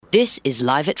This is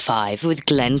Live at 5 with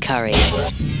Glenn Curry.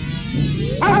 What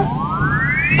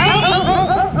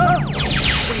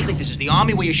do you think this is, the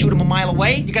army where you shoot them a mile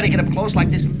away? You gotta get up close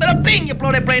like this, and bada bing, you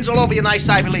blow their brains all over your nice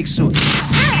Ivy League suit.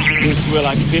 Well,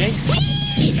 like pig?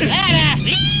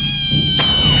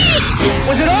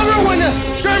 Was it over when the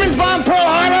Germans bombed Pearl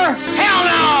Harbor? Hell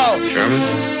no!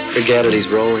 German? Forget it, he's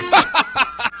rolling.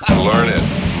 Learn it,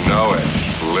 know it,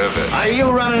 live it. Are you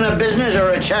running a business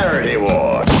or a charity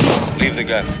war? Leave the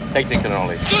gun. Take the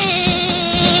cannoli.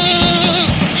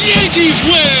 Yankees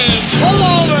win! Pull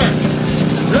over!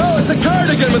 No, it's a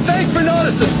cardigan, but thanks for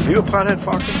noticing. You a pothead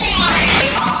fucker?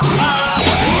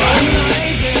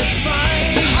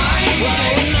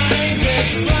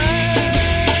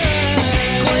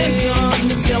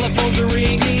 The telephones are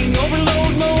ringing,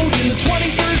 overload mode in the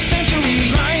 21st century.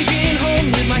 Driving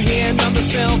home with my hand on the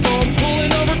cell phone,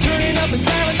 pulling over, turning up and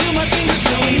down until my fingers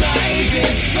go live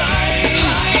at 5.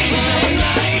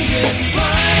 Live at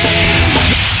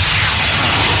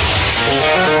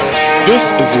 5.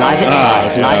 This is Live at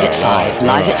 5, Live at 5,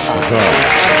 Live at 5.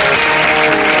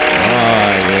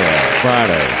 Oh, yeah,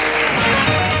 Friday.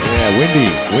 Yeah,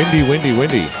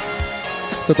 windy.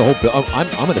 Thought the whole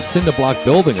I'm in a cinder block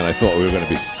building, and I thought we were going to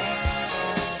be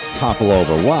topple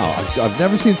over. Wow, I've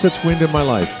never seen such wind in my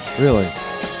life, really.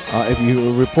 If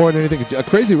you report anything,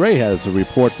 Crazy Ray has a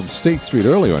report from State Street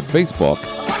earlier on Facebook.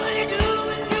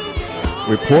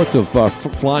 Reports of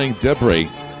flying debris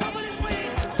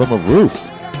from a roof.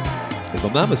 If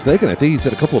I'm not mistaken, I think he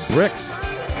said a couple of bricks.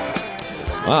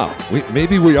 Wow,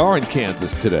 maybe we are in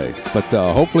Kansas today, but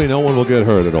hopefully no one will get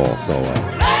hurt at all. So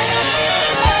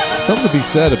something to be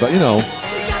said about, we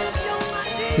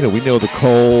know the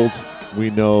cold, we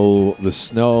know the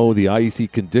snow, the icy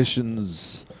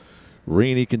conditions,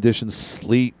 rainy conditions,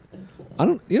 sleet.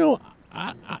 At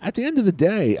the end of the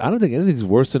day, I don't think anything's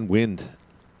worse than wind.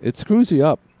 It screws you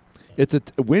up.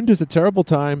 Wind is a terrible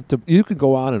time you can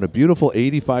go out on a beautiful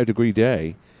 85-degree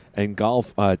day and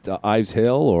golf at Ives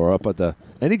Hill or up at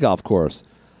any golf course.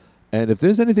 And if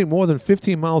there's anything more than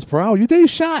 15 miles per hour, your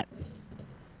day's shot.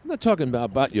 I'm not talking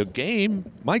about your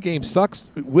game. My game sucks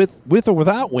with or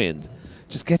without wind.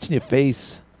 Just gets in your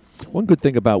face. One good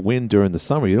thing about wind during the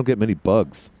summer, you don't get many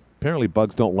bugs. Apparently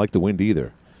bugs don't like the wind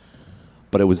either.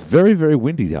 But it was very, very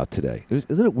windy out today.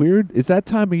 Isn't it weird? It's that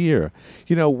time of year.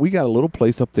 We got a little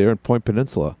place up there in Point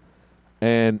Peninsula.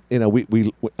 And,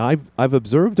 I've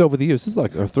observed over the years, this is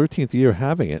like our 13th year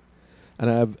having it, and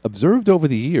I've observed over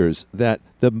the years that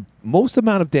the most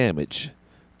amount of damage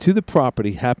to the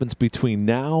property happens between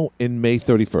now and May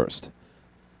 31st.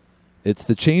 It's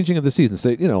the changing of the season. So,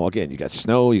 again, you got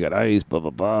snow, you got ice, blah, blah,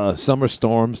 blah, summer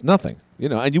storms, nothing.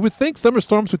 And you would think summer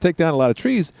storms would take down a lot of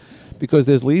trees because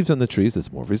there's leaves on the trees,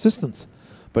 there's more resistance.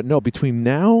 But no, between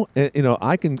now and,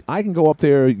 I can go up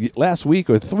there last week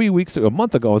or 3 weeks or a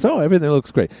month ago and say, everything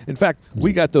looks great. In fact,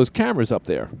 we got those cameras up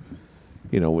there.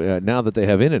 Now that they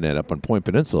have internet up on Point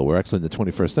Peninsula, we're actually in the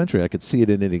 21st century. I could see it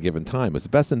at any given time. It's the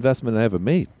best investment I ever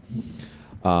made.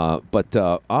 But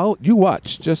you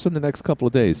watch just in the next couple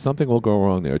of days. Something will go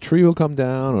wrong there. A tree will come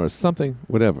down or something,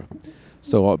 whatever.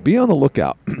 So be on the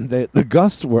lookout. The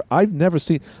gusts were I've never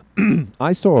seen.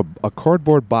 I saw a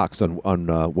cardboard box on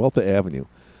Welter Avenue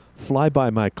fly by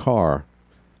my car,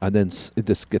 and then it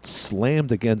just gets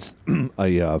slammed against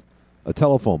a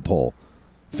telephone pole,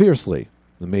 fiercely.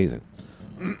 Amazing.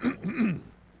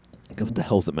 What the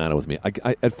hell's the matter with me?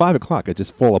 At 5 o'clock, I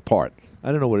just fall apart.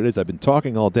 I don't know what it is. I've been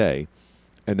talking all day,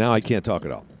 and now I can't talk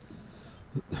at all.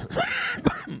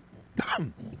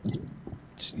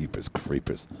 Jeepers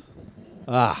creepers.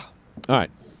 All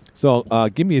right. So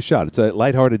give me a shot. It's a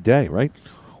lighthearted day, right?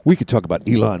 We could talk about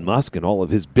Elon Musk and all of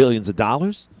his billions of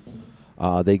dollars.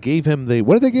 They gave him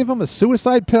what did they give him? A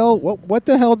suicide pill? What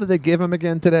the hell did they give him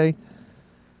again today?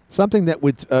 Something that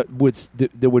would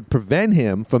prevent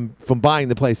him from buying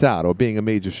the place out or being a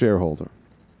major shareholder.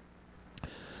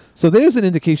 So there's an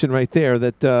indication right there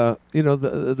that the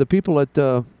people at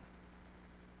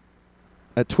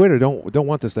Twitter don't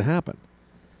want this to happen.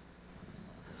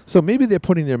 So maybe they're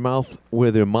putting their mouth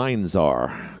where their minds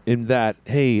are. In that,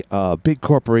 hey, big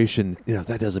corporation,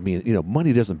 that doesn't mean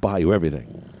money doesn't buy you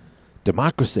everything.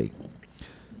 Democracy.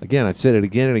 Again, I've said it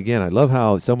again and again. I love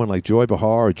how someone like Joy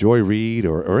Behar or Joy Reid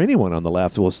or anyone on the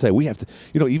left will say we have to,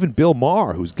 even Bill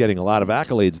Maher, who's getting a lot of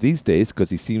accolades these days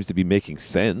because he seems to be making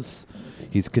sense.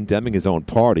 He's condemning his own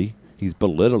party. He's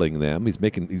belittling them. He's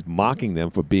mocking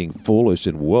them for being foolish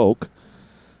and woke.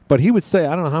 But he would say,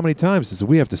 I don't know how many times, he says,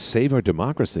 we have to save our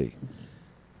democracy.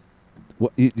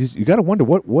 Well, you got to wonder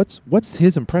what's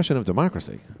his impression of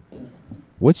democracy.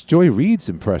 What's Joy Reid's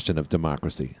impression of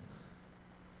democracy?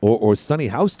 Or Sonny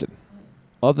Houston,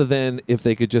 Other than if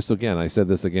they could just, again, I said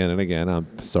this again and again,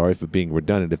 I'm sorry for being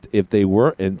redundant. If they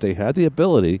had the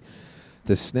ability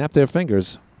to snap their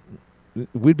fingers,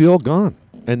 we'd be all gone.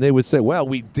 And they would say, well,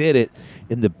 we did it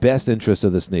in the best interest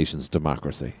of this nation's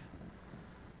democracy.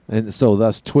 And so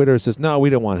thus Twitter says, no, we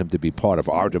don't want him to be part of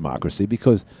our democracy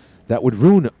because that would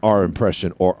ruin our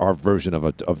impression or our version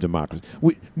of democracy.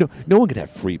 No one can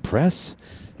have free press.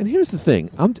 And here's the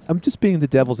thing. I'm just being the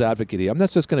devil's advocate here. I'm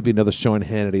not just going to be another Sean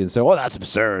Hannity and say, oh, that's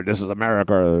absurd. This is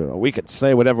America. We can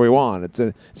say whatever we want.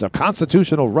 It's a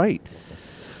constitutional right.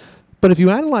 But if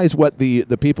you analyze what the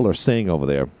people are saying over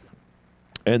there,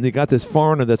 and they got this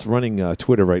foreigner that's running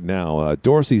Twitter right now.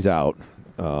 Dorsey's out.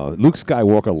 Luke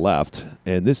Skywalker left.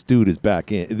 And this dude is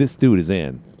back in. This dude is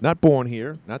in. Not born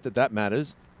here. Not that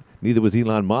matters. Neither was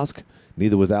Elon Musk.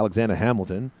 Neither was Alexander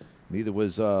Hamilton. Neither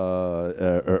was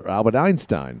Albert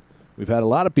Einstein. We've had a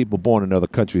lot of people born in other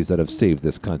countries that have saved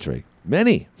this country.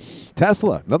 Many.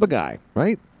 Tesla, another guy,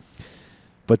 right?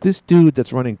 But this dude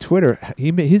that's running Twitter,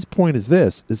 his point is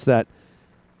this, is that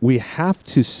we have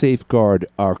to safeguard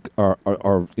our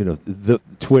the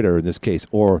Twitter in this case,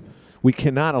 or we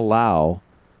cannot allow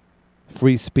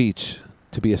free speech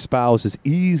to be espoused as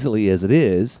easily as it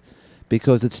is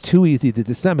because it's too easy to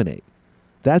disseminate.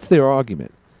 That's their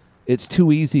argument. It's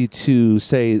too easy to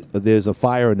say there's a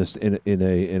fire in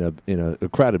a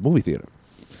crowded movie theater.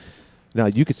 Now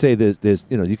you could say there's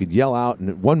you could yell out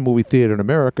in one movie theater in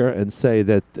America and say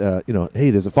that hey,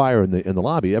 there's a fire in the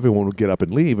lobby. Everyone would get up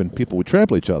and leave, and people would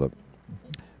trample each other,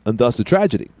 and thus a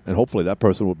tragedy. And hopefully that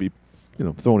person would be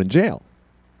thrown in jail.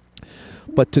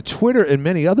 But to Twitter and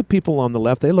many other people on the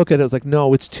left, they look at it as like,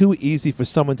 no, it's too easy for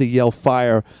someone to yell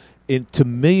fire into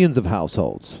millions of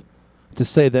households, to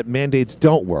say that mandates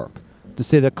don't work, to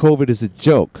say that COVID is a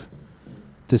joke,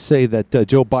 to say that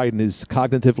Joe Biden is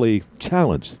cognitively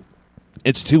challenged.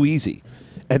 It's too easy.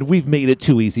 And we've made it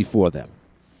too easy for them.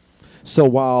 So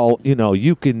while,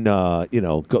 you can,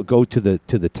 go to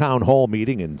the town hall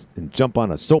meeting and jump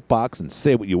on a soapbox and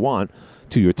say what you want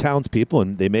to your townspeople,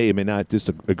 and they may or may not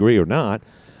disagree or not,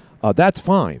 that's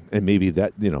fine. And maybe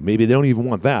maybe they don't even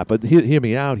want that. But hear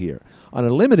me out here. On a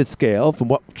limited scale, from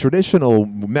what traditional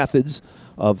methods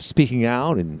of speaking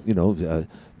out and,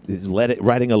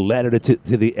 writing a letter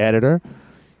to the editor,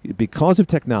 because of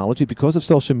technology, because of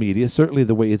social media, certainly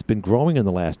the way it's been growing in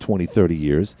the last 20, 30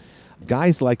 years,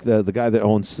 guys like the guy that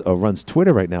runs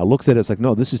Twitter right now looks at it as like,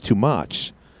 no, this is too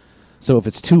much. So if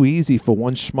it's too easy for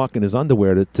one schmuck in his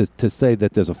underwear to say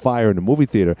that there's a fire in a movie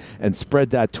theater and spread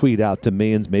that tweet out to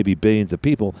millions, maybe billions of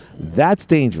people, that's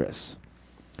dangerous.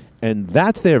 And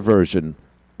that's their version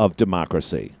of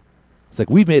democracy. It's like,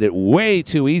 we've made it way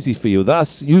too easy for you,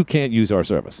 thus you can't use our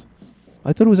service.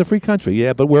 I thought it was a free country.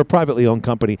 Yeah, but we're a privately owned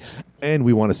company, and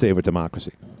we want to save our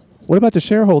democracy. What about the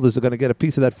shareholders who are going to get a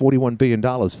piece of that $41 billion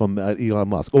from Elon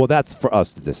Musk? Well, that's for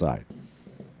us to decide.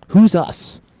 Who's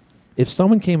us? If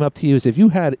someone came up to you, if you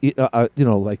had,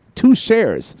 like 2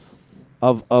 shares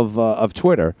of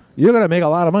Twitter, you're going to make a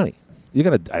lot of money. You're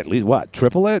going to at least,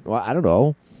 triple it? Well, I don't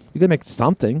know. You're going to make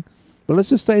something. But let's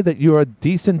just say that you're a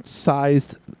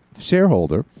decent-sized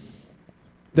shareholder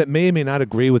that may or may not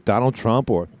agree with Donald Trump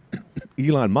or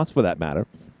Elon Musk for that matter,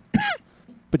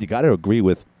 but you got to agree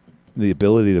with the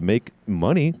ability to make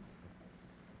money.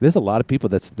 There's a lot of people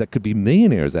that could be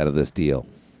millionaires out of this deal.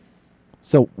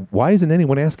 So why isn't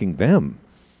anyone asking them?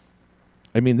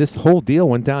 I mean, this whole deal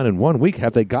went down in 1 week.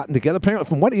 Have they gotten together? Apparently,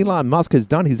 from what Elon Musk has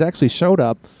done, he's actually showed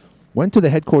up, went to the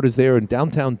headquarters there in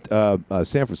downtown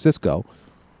San Francisco,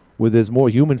 where there's more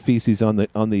human feces on the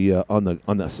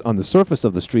surface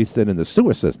of the streets than in the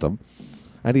sewer system.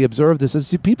 And he observed this.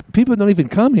 Says, people don't even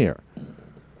come here.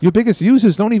 Your biggest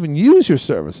users don't even use your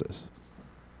services.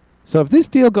 So if this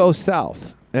deal goes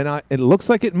south, and it looks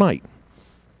like it might,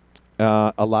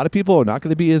 a lot of people are not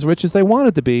going to be as rich as they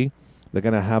wanted to be. They're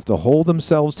going to have to hold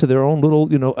themselves to their own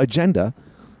little, agenda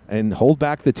and hold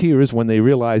back the tears when they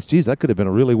realize, geez, I could have been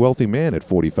a really wealthy man at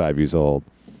 45 years old.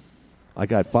 I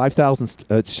got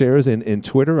 5,000 shares in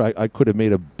Twitter. I could have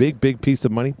made a big piece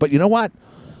of money. But you know what?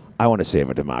 I want to save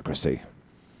a democracy.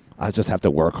 I just have to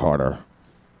work harder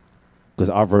because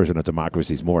our version of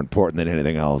democracy is more important than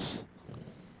anything else.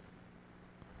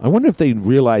 I wonder if they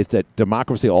realize that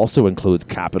democracy also includes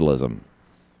capitalism.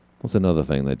 That's another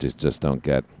thing that just don't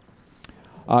get.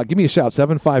 Give me a shout,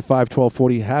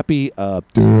 755-1240. Happy,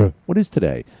 what is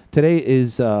today? Today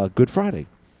is Good Friday.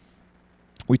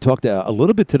 We talked a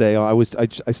little bit today.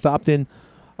 I stopped in.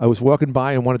 I was walking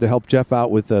by and wanted to help Jeff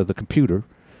out with the computer.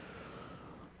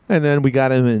 And then we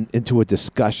got him into a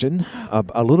discussion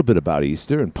a little bit about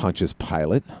Easter and Pontius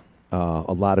Pilate.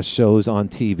 A lot of shows on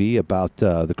TV about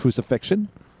the crucifixion,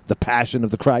 the passion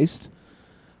of the Christ.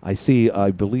 I see,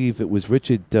 I believe it was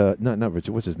Richard, not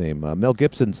Richard, what's his name? Mel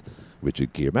Gibson's,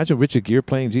 Richard Gere. Imagine Richard Gere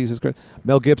playing Jesus Christ.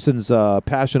 Mel Gibson's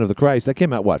Passion of the Christ. That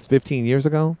came out, 15 years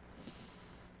ago?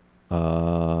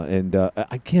 And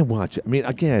I can't watch it. I mean,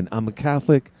 again, I'm a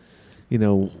Catholic. I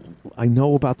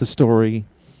know about the story.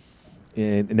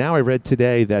 And now I read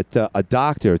today that a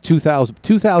doctor,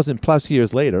 2,000 plus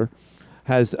years later,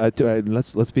 has,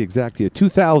 let's be exact here,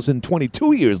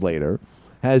 2,022 years later,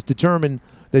 has determined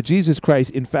that Jesus Christ,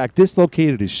 in fact,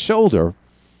 dislocated his shoulder,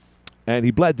 and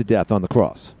he bled to death on the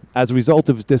cross. As a result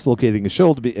of dislocating his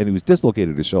shoulder, and he was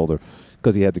dislocated his shoulder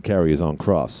because he had to carry his own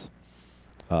cross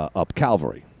up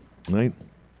Calvary, right?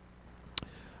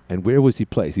 And where was he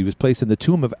placed? He was placed in the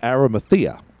tomb of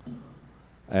Arimathea.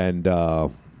 And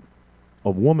a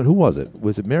woman, who was it?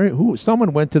 Was it Mary?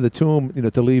 Someone went to the tomb,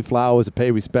 to leave flowers, to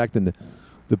pay respect, and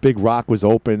the big rock was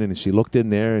open, and she looked in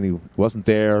there, and he wasn't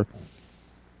there.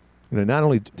 Not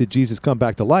only did Jesus come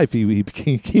back to life, he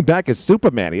came back as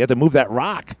Superman. He had to move that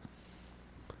rock.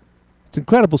 It's an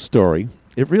incredible story.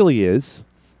 It really is.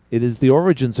 It is the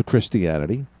origins of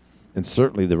Christianity, and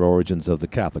certainly the origins of the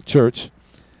Catholic Church.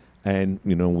 And,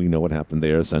 we know what happened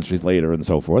there centuries later and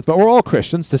so forth. But we're all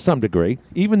Christians to some degree,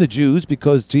 even the Jews,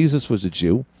 because Jesus was a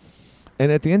Jew.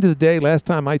 And at the end of the day, last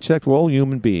time I checked, we're all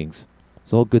human beings.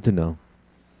 It's all good to know.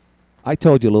 I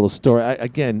told you a little story.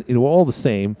 Again, we're all the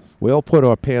same. We all put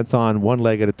our pants on one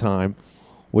leg at a time.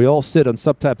 We all sit on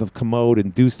some type of commode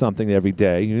and do something every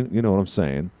day. You know what I'm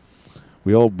saying.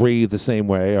 We all breathe the same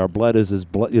way. Our blood is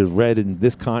red in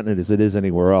this continent as it is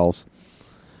anywhere else.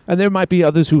 And there might be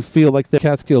others who feel like the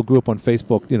Catskill group on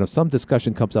Facebook, some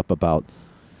discussion comes up about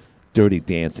Dirty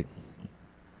Dancing.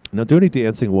 Now, Dirty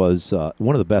Dancing was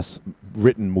one of the best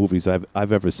written movies I've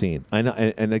ever seen. I know,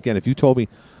 and again, if you told me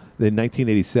in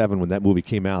 1987 when that movie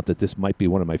came out that this might be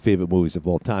one of my favorite movies of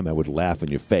all time, I would laugh in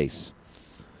your face.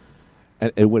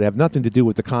 And it would have nothing to do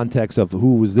with the context of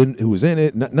who was in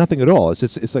it, nothing at all.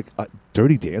 It's like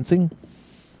Dirty Dancing.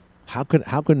 How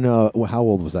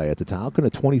old was I at the time? How can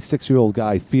a 26-year-old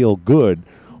guy feel good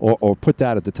or put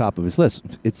that at the top of his list?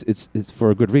 It's for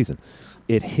a good reason.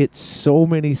 It hit so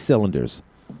many cylinders.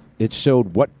 It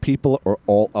showed what people are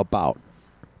all about.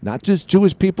 Not just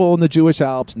Jewish people in the Jewish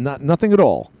Alps, nothing at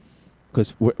all.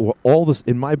 Because we're all this,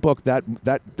 in my book,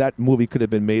 that movie could have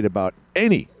been made about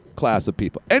any class of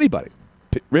people. Anybody.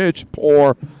 Rich,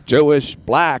 poor, Jewish,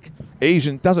 black,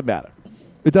 Asian, doesn't matter.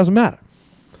 It doesn't matter.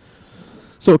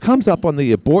 So it comes up on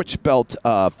the Borch Belt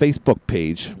Facebook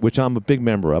page, which I'm a big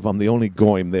member of. I'm the only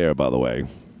goyim there, by the way.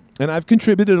 And I've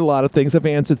contributed a lot of things. I've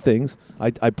answered things.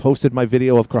 I posted my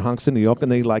video of Kerhonkson, New York,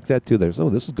 and they like that too. They're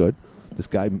this is good. This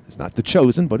guy is not the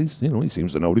chosen, but he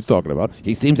seems to know what he's talking about.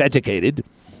 He seems educated.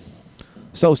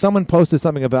 So someone posted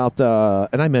something about,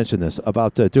 and I mentioned this,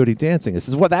 about Dirty Dancing. It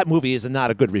says, well, that movie is not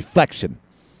a good reflection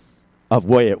of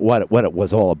what it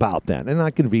was all about then. And I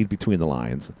can read between the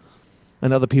lines.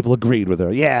 And other people agreed with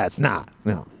her. Yeah, it's not.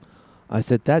 No. I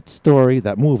said, that story,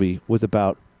 that movie, was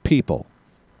about people.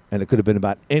 And it could have been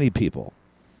about any people.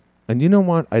 And you know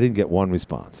what? I didn't get one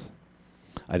response.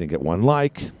 I didn't get one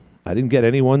like. I didn't get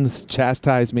anyone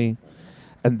chastise me.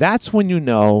 And that's when you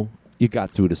know you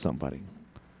got through to somebody.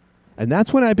 And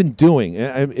that's what I've been doing.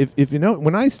 If you know,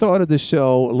 when I started this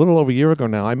show a little over a year ago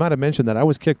now, I might have mentioned that I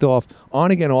was kicked off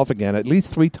on again, off again, at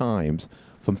least 3 times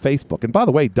from Facebook. And by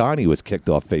the way, Donnie was kicked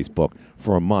off Facebook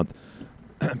for a month.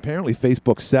 Apparently,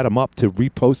 Facebook set him up to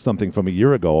repost something from a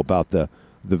year ago about the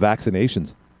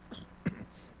vaccinations.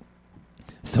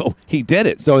 So he did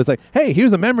it. So it's like, hey,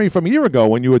 here's a memory from a year ago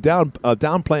when you were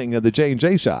downplaying the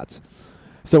J&J shots.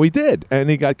 So he did, and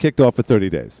he got kicked off for 30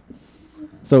 days.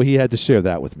 So he had to share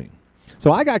that with me.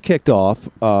 So I got kicked off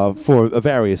for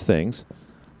various things.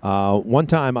 One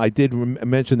time I did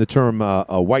mention the term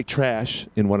white trash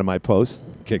in one of my posts,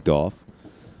 kicked off.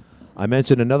 I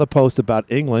mentioned another post about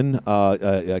England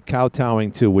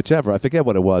kowtowing to whichever, I forget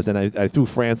what it was, and I threw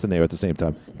France in there at the same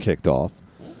time, kicked off.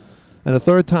 And the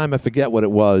third time, I forget what it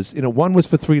was. One was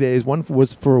for 3 days, one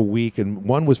was for a week, and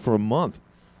one was for a month.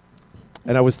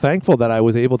 And I was thankful that I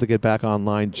was able to get back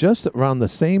online just around the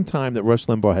same time that Rush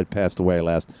Limbaugh had passed away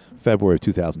last February of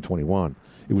 2021.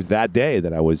 It was that day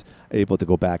that I was able to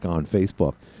go back on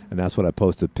Facebook. And that's when I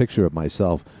posted a picture of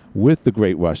myself with the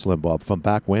great Rush Limbaugh from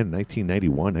back when,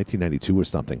 1991, 1992 or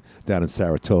something, down in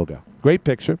Saratoga. Great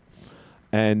picture.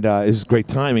 And it was great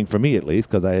timing for me, at least,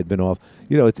 because I had been off.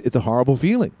 It's a horrible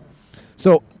feeling.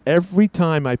 So every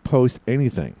time I post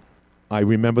anything, I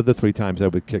remember the 3 times I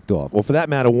was kicked off. Or for that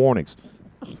matter, warnings.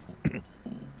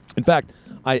 In fact,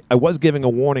 I was giving a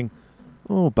warning,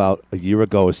 about a year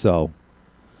ago or so.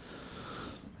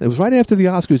 It was right after the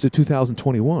Oscars of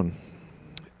 2021.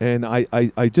 And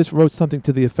I just wrote something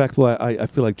to the effect, well, I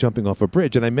feel like jumping off a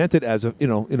bridge, and I meant it as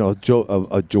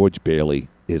a George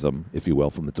Bailey-ism, if you will,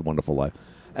 from It's a Wonderful Life.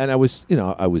 And I was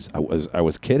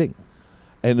kidding.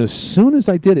 And as soon as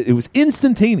I did it, it was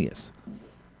instantaneous.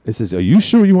 It says, "Are you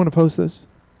sure you want to post this?"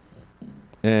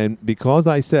 And because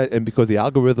I said, and because the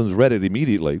algorithms read it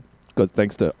immediately, because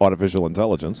thanks to artificial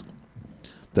intelligence,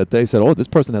 that they said, "Oh, this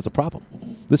person has a problem.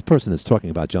 This person is talking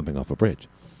about jumping off a bridge.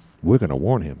 We're going to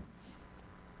warn him."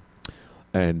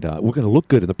 And we're going to look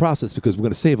good in the process because we're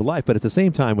going to save a life. But at the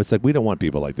same time, it's like we don't want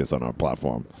people like this on our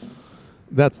platform.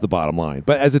 That's the bottom line.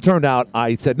 But as it turned out,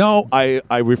 I said, no, I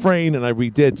refrained and I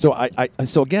redid. So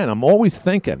so again, I'm always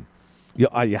thinking.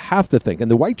 You have to think.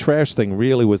 And the white trash thing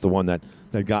really was the one that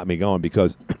got me going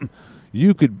because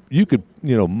you could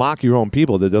mock your own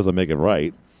people. That doesn't make it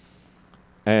right.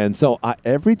 And so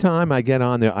every time I get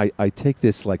on there, I take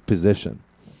this like position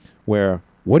where,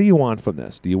 what do you want from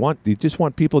this? Do you just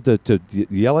want people to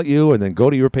yell at you and then go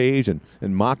to your page and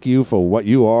mock you for what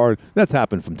you are? That's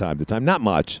happened from time to time. Not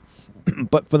much.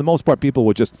 But for the most part, people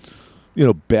would just,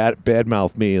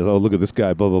 badmouth me. Oh, look at this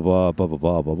guy, blah, blah, blah, blah, blah,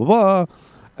 blah, blah, blah, blah.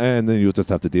 And then you'll just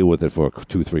have to deal with it for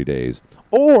 2-3 days.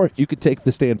 Or you could take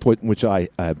the standpoint in which I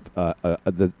have,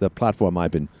 the platform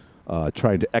I've been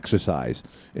trying to exercise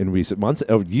in recent months,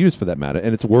 or years for that matter,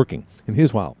 and it's working. And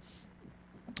here's why.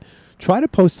 Try to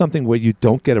post something where you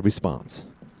don't get a response.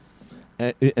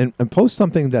 And post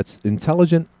something that's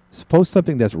intelligent, post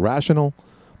something that's rational,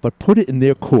 but put it in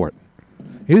their court.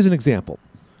 Here's an example.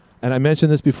 And I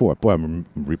mentioned this before. Boy, I'm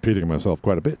repeating myself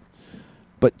quite a bit.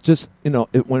 But just,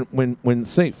 when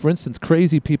say, for instance,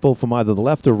 crazy people from either the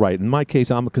left or right, in my case,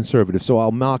 I'm a conservative, so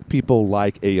I'll mock people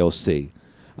like AOC,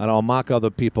 and I'll mock other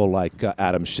people like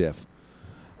Adam Schiff,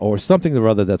 or something or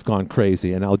other that's gone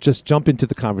crazy, and I'll just jump into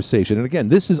the conversation. And again,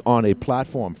 this is on a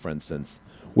platform, for instance,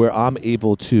 where I'm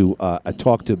able to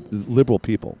talk to liberal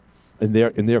people in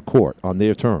their court, on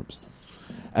their terms.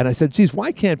 And I said, geez,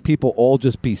 why can't people all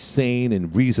just be sane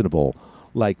and reasonable,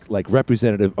 like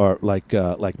Representative, or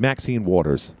like Maxine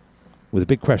Waters, with a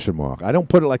big question mark? I don't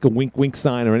put it like a wink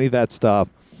sign or any of that stuff.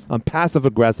 I'm passive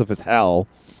aggressive as hell,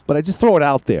 but I just throw it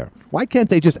out there. Why can't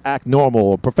they just act normal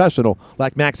or professional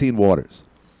like Maxine Waters?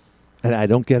 And I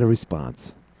don't get a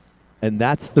response. And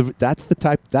that's the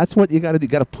type. That's what you got to do. You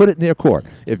got to put it in their court.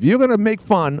 If you're going to make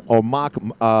fun or mock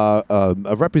a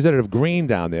Representative Green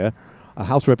down there, a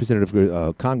House Representative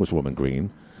Congresswoman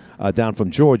Green down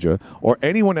from Georgia, or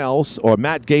anyone else, or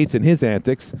Matt Gaetz and his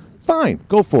antics, fine,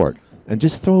 go for it, and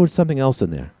just throw something else in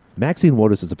there. Maxine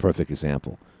Waters is a perfect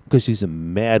example because she's a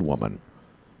mad woman.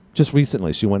 Just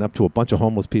recently, she went up to a bunch of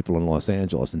homeless people in Los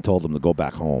Angeles and told them to go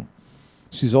back home.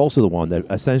 She's also the one that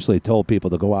essentially told people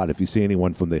to go out. If you see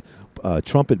anyone from the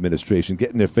Trump administration,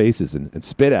 get in their faces and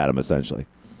spit at them, essentially.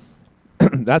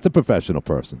 That's a professional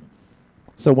person.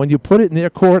 So when you put it in their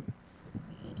court,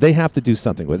 they have to do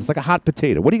something with it. It's like a hot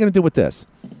potato. What are you going to do with this?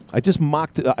 I just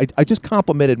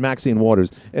complimented Maxine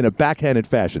Waters in a backhanded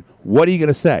fashion. What are you going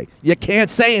to say? You can't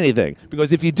say anything,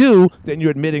 because if you do, then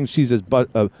you're admitting she's as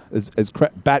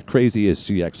bat crazy as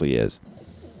she actually is.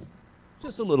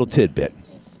 Just a little tidbit.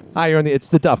 Hi, it's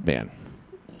the Duff Man.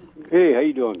 Hey, how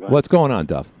you doing, guys? What's going on,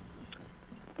 Duff?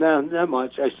 No, not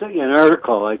much. I sent you an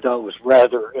article I thought was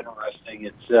rather interesting.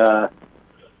 It's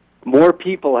more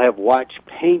people have watched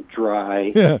paint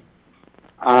dry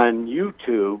on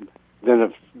YouTube than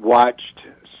have watched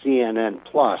CNN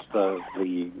Plus,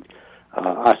 the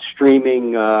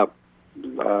streaming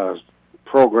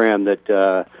program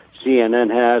that CNN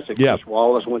has that Chris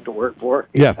Wallace went to work for.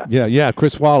 Yeah.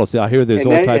 Chris Wallace. I hear there's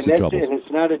all types of troubles. And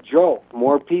it's not a joke.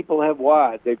 More people have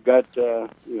watched. They've got,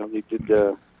 they did,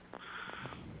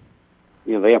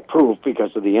 they approve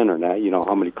because of the internet.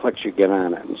 How many clicks you get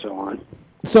on it and so on.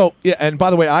 So, and by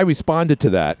the way, I responded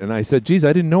to that, and I said, geez,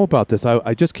 I didn't know about this.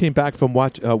 I just came back from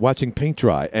watching paint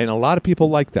dry, and a lot of people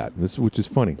like that, which is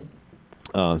funny.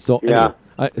 Anyway,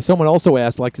 someone also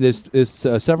asked, like, there's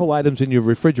several items in your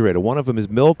refrigerator. One of them is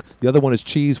milk. The other one is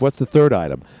cheese. What's the third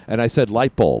item? And I said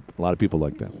light bulb. A lot of people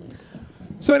like that.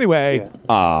 So anyway,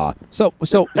 yeah,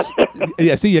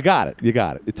 see, you got it.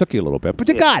 It took you a little bit, but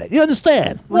you got it. You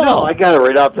understand? Well, I got it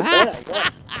right off the bat.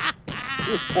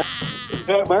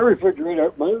 My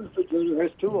refrigerator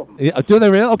has two of them. Yeah, do they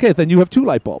really? Okay, then you have two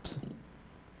light bulbs.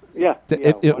 Yeah.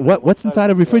 What's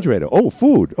inside a refrigerator? Oh,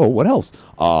 food. Oh, what else?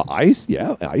 Ice.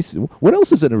 Yeah, ice. What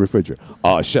else is in a refrigerator?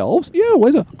 Shelves. Yeah. What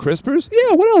is it? Crispers.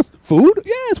 Yeah. What else? Food.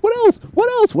 Yes. What else?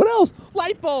 What else?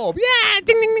 Light bulb. Yeah.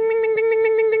 Ding ding ding ding ding ding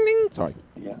ding ding ding. Sorry.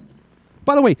 Yeah.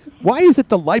 By the way, why is it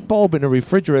the light bulb in a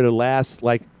refrigerator lasts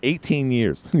like 18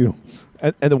 years?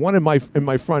 And the one in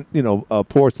my front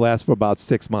porch lasts for about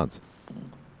 6 months.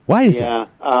 Why is Yeah.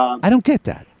 that? I don't get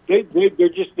that.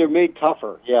 They're made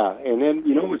tougher. Yeah. And then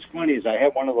what's funny is I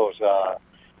had one of those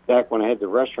back when I had the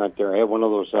restaurant there. I had one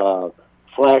of those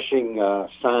flashing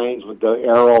signs with the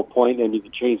arrow pointing, and you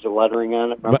could change the lettering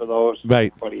on it. Remember those?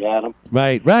 Right. Everybody had them.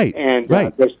 Right. And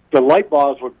the light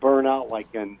bulbs would burn out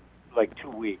in 2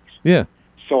 weeks. Yeah.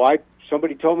 So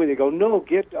somebody told me, they go, no,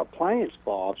 get appliance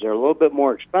bulbs. They're a little bit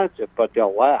more expensive, but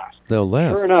they'll last. They'll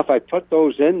last. Sure enough, I put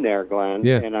those in there, Glenn,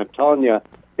 Yeah. and I'm telling you,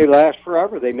 they last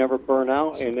forever. They never burn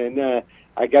out. And then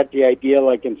I got the idea,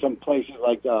 in some places,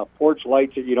 porch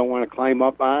lights that you don't want to climb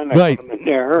up on. I put them in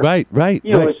there. Right.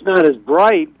 It's not as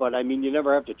bright, but, you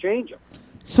never have to change them.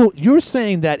 So you're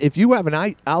saying that if you have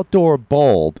an outdoor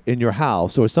bulb in your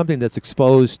house or something that's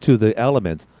exposed to the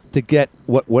elements, to get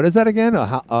what is that again?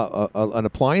 An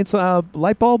appliance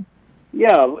light bulb?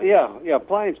 Yeah,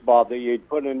 appliance bulb that you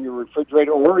put in your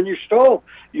refrigerator or in your stove.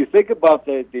 You think about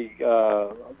the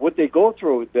what they go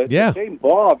through. The same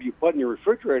bulb you put in your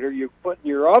refrigerator, you put in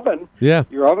your oven. Yeah.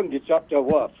 Your oven gets up to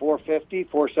 450,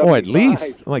 475. Oh, at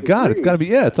least. Oh my God, it's got to be.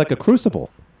 Yeah, it's like a crucible.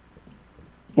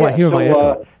 Yeah, I hear my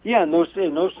echo. and those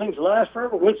things last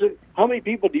forever. How many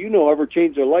people do you know ever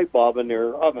change their light bulb in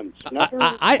their ovens?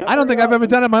 I don't think I've ever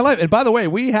done it in my life. And by the way,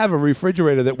 we have a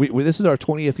refrigerator that this is our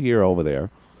 20th year over there.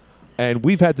 And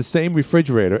we've had the same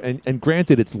refrigerator, and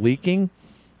granted, it's leaking,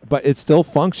 but it's still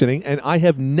functioning, and I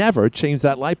have never changed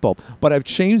that light bulb. But I've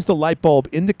changed the light bulb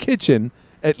in the kitchen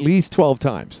at least 12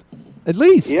 times. At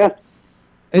least. Yeah.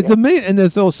 It's amazing. And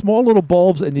there's those small little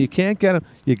bulbs, and you can't get them.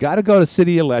 You got to go to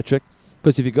City Electric,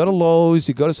 because if you go to Lowe's,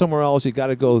 you go to somewhere else, you got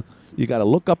to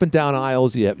look up and down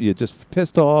aisles. You're just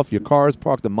pissed off. Your car is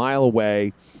parked a mile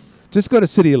away. Just go to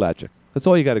City Electric. That's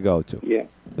all you got to go to. Yeah.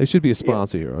 They should be a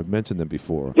sponsor here. I've mentioned them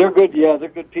before. They're good. Yeah, they're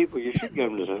good people. You should give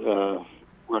them to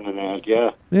run an ad.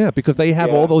 Yeah. Yeah, because they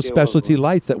have all those specialty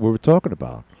lights that we were talking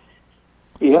about.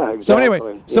 Yeah, exactly. So anyway,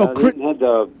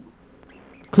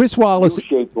 Chris Wallace.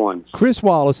 U-shaped ones. Chris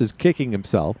Wallace is kicking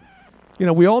himself.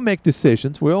 We all make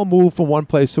decisions. We all move from one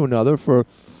place to another.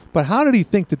 But how did he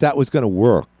think that was going to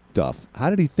work, Duff? How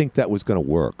did he think that was going to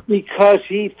work? Because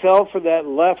he fell for that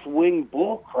left-wing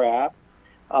bull crap.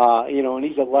 And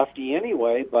he's a lefty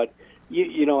anyway, but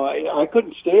I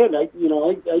couldn't stand. I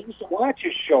used to watch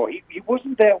his show. He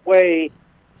wasn't that way.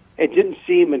 It didn't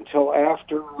seem until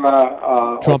after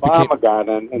Obama got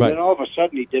in, and then all of a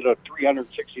sudden he did a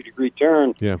 360-degree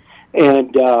turn. Yeah.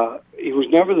 And he was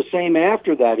never the same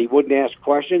after that. He wouldn't ask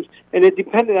questions, and it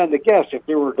depended on the guests. If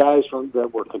there were guys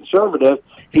that were conservative,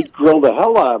 he'd grill the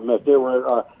hell out of them. If they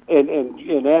were,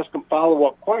 and ask them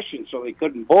follow-up questions so he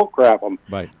couldn't bullcrap them.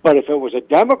 Right. But if it was a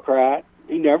Democrat,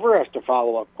 he never asked a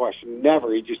follow-up question.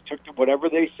 Never. He just took whatever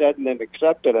they said and then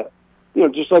accepted it.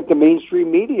 Just like the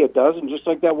mainstream media does, and just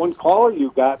like that one caller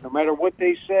you got. No matter what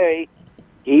they say,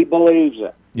 he believes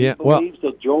it. Yeah. He believes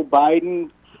that Joe Biden.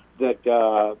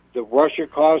 That Russia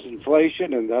caused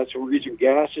inflation, and that's the reason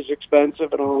gas is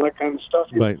expensive and all that kind of stuff.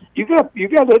 Right. You got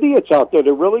idiots out there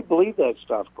that really believe that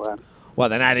stuff, Glenn. Well,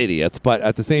 they're not idiots, but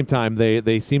at the same time,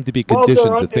 they seem to be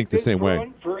conditioned to think the same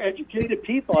way. For educated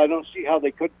people, I don't see how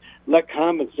they could let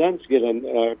common sense get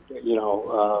in.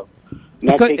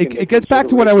 Because it gets back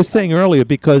to what I was saying earlier,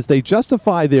 because they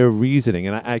justify their reasoning,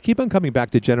 and I keep on coming back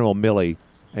to General Milley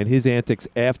and his antics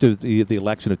after the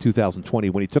election of 2020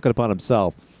 when he took it upon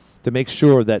himself to make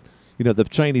sure that the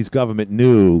Chinese government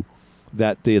knew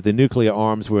that the nuclear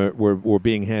arms were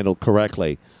being handled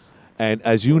correctly, and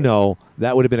as you know,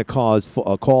 that would have been a call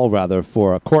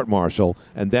for a court-martial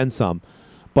and then some,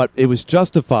 but it was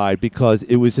justified because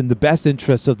it was in the best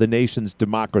interest of the nation's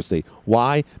democracy.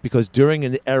 Why? Because during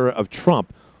an era of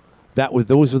Trump,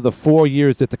 those were the 4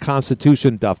 years that the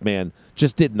Constitution, Duff man,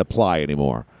 just didn't apply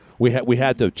anymore. We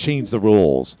had to change the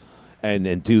rules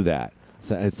and do that.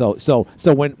 So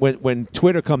when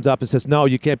Twitter comes up and says, no,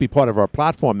 you can't be part of our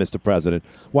platform, Mr. President,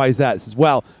 why is that? It says,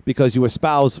 well, because you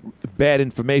espouse bad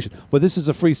information. But this is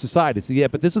a free society. So, yeah,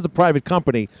 but this is a private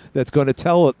company that's going to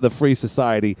tell the free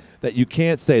society that you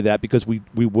can't say that because we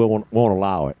won't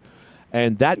allow it.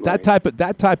 And that type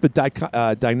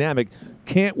of dynamic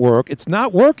can't work. It's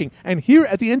not working. And here,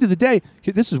 at the end of the day,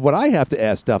 this is what I have to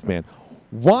ask, Duff man.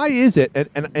 Why is it,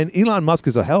 and Elon Musk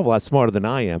is a hell of a lot smarter than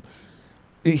I am,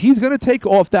 he's going to take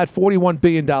off that $41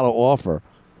 billion offer.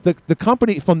 The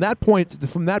company, from that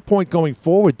point going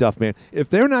forward, Duff man, if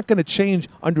they're not going to change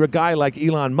under a guy like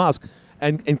Elon Musk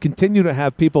and continue to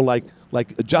have people like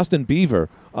Justin Bieber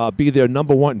be their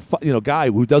number one guy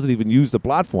who doesn't even use the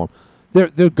platform, they're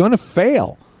going to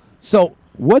fail. So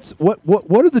what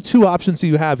are the two options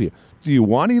you have here? Do you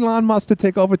want Elon Musk to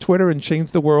take over Twitter and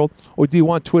change the world, or do you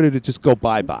want Twitter to just go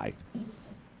bye-bye?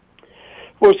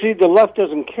 Well, see, the left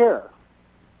doesn't care.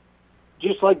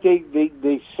 just like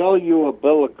they sell you a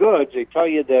bill of goods. They tell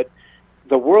you that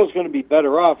the world's going to be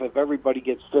better off if everybody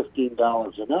gets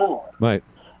 $15 an hour. Right.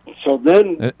 So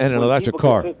then, and an electric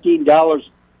car. $15.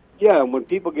 Yeah, and when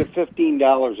people get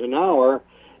 $15 an hour,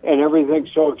 and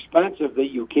everything's so expensive that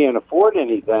you can't afford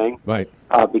anything, right?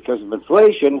 Because of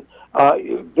inflation,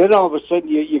 then all of a sudden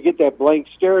you get that blank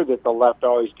stare that the left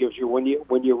always gives you when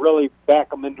you really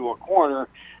back them into a corner.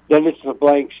 Then it's the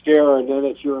blank stare, and then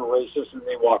it's you're a racist, and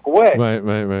they walk away. Right.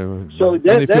 So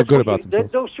they feel good about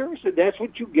themselves. No, seriously, that's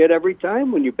what you get every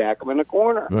time when you back them in a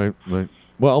corner. Right.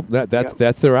 Well,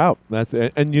 that's their out.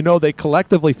 And they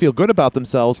collectively feel good about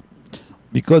themselves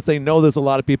because they know there's a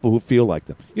lot of people who feel like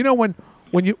them. You know,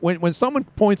 when someone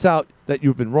points out that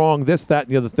you've been wrong, this, that,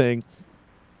 and the other thing,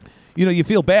 you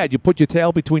feel bad. You put your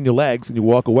tail between your legs and you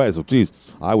walk away. So, geez,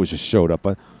 I was just showed up.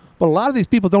 But a lot of these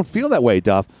people don't feel that way,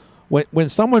 Duff. When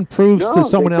someone proves to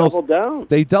someone else,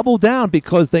 they double down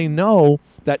because they know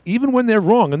that even when they're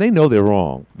wrong, and they know they're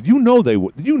wrong, you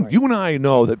and I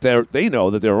know that they know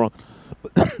that they're wrong,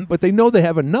 but they know they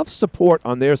have enough support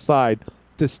on their side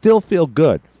to still feel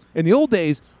good. In the old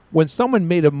days, when someone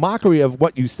made a mockery of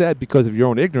what you said because of your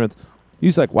own ignorance, you're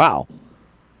just like, wow,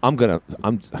 I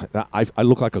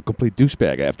look like a complete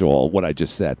douchebag after all what I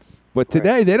just said. But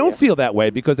today they don't feel that way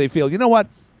because they feel, you know what,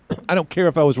 I don't care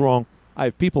if I was wrong. I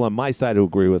have people on my side who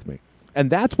agree with me. And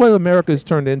that's what America has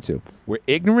turned into. We're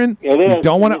ignorant, we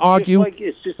don't want to argue,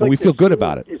 and we feel good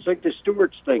about it. It's like the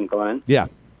Stewarts thing, Glenn. Yeah.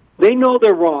 They know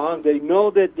they're wrong. They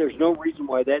know that there's no reason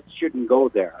why that shouldn't go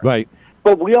there. Right.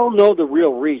 But we all know the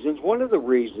real reasons. One of the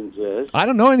reasons is... I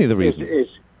don't know any of the reasons.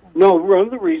 One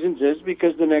of the reasons is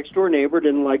because the next-door neighbor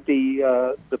didn't like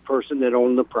the person that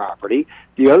owned the property.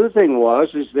 The other thing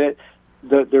is that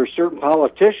there are certain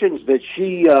politicians that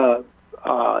she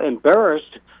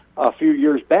embarrassed a few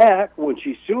years back when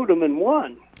she sued him and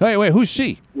won. Hey, wait, who's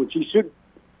she? When she sued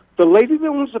the lady that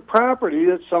owns the property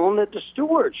that's selling it to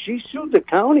Stewart. She sued the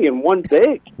county and won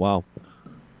big. Wow.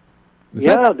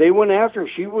 They went after her.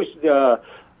 She was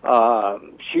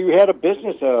she had a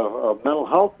business, a mental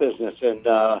health business, and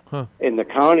the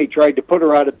county tried to put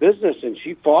her out of business, and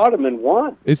she fought him and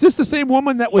won. Is this the same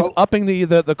woman that was upping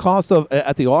the cost of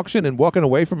at the auction and walking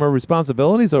away from her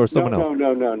responsibilities, or someone else?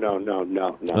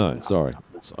 No. Sorry.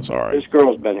 This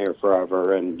girl's been here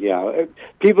forever, and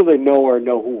people that know her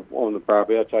know who own the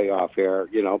property. I'll tell you off air,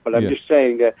 But I'm just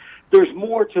saying that there's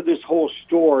more to this whole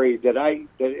story because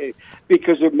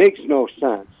it makes no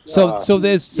sense. So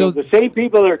there's the same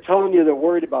people that are telling you they're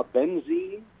worried about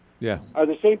benzene. Yeah. Are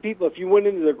the same people. If you went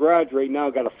into the garage right now,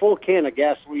 got a full can of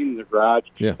gasoline in the garage,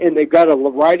 yeah, and they've got a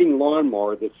riding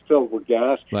lawnmower that's filled with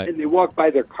gas, right, and they walk by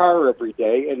their car every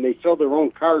day, and they fill their own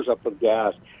cars up with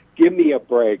gas. Give me a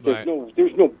break. There's no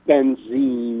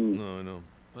benzene. No,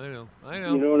 I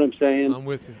know. You know what I'm saying? I'm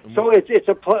with you. It's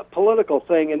a political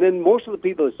thing, and then most of the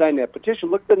people that signed that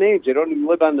petition, look at the names. They don't even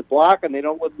live on the block, and they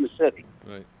don't live in the city.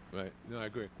 Right. No, I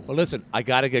agree. Well, listen, I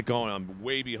got to get going. I'm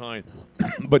way behind.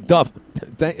 But Duff,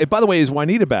 by the way, is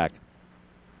Juanita back?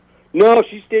 No,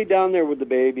 she stayed down there with the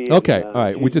baby. Okay, all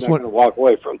right. We just want to walk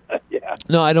away from that. Yeah.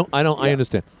 No, I don't. Yeah. I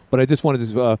understand, but I just wanted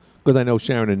to because I know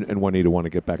Sharon and Juanita want to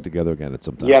get back together again at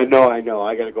some time. Yeah, no, I know.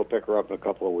 I got to go pick her up in a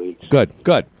couple of weeks. Good.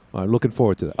 All right, looking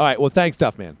forward to that. All right. Well, thanks,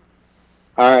 Duff Man.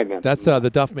 All right, man. That's the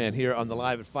Duff Man here on the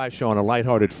Live at 5 show on a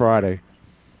lighthearted Friday.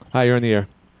 Hi, you're in the air.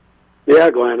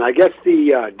 Yeah, Glenn. I guess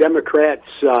the Democrats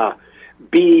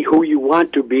be who you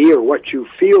want to be or what you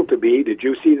feel to be. Did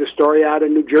you see the story out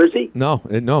in New Jersey? No.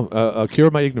 Cure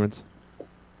my ignorance.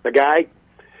 The guy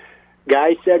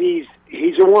said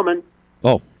he's a woman.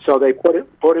 Oh. So they put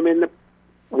him in the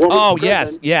woman's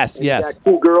prison. Yes. He got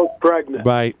 2 girls pregnant.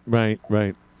 Right.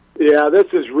 Yeah, this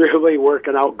is really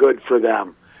working out good for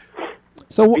them.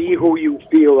 So be who you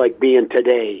feel like being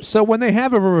today. So when they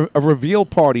have a reveal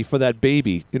party for that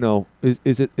baby,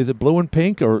 is it blue and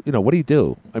pink or what do you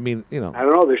do? I mean, I don't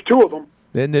know. There's 2 of them.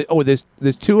 And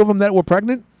there's 2 of them that were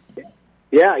pregnant.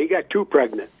 Yeah, he got 2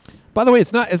 pregnant. By the way,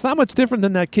 it's not much different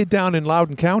than that kid down in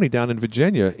Loudoun County, down in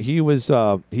Virginia. He was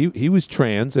he was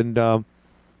trans, and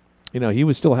he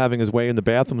was still having his way in the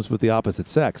bathrooms with the opposite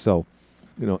sex. So,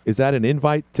 is that an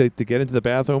invite to get into the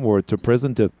bathroom or to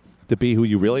prison to be who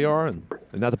you really are and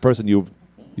not the person you're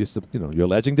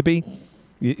alleging to be?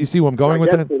 You see where I'm going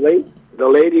with that? The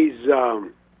ladies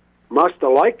must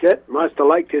have liked it. Must have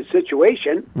liked his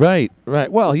situation. Right.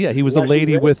 Well, yeah, he was a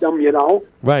lady with them,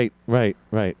 Right. He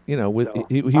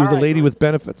was a lady with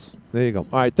benefits. There you go.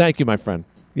 All right, thank you, my friend.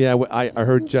 Yeah, I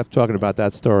heard Jeff talking about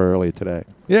that story earlier today.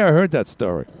 Yeah, I heard that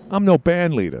story. I'm no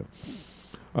band leader.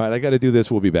 All right, I got to do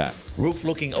this. We'll be back. Roof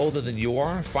looking older than you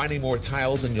are? Finding more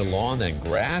tiles in your lawn than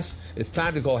grass? It's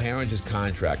time to call Herringer's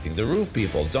Contracting. The roof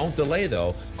people. Don't delay,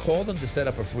 though. Call them to set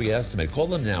up a free estimate. Call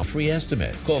them now. Free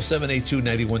estimate. Call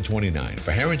 782-9129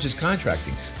 for Herringer's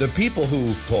Contracting. The people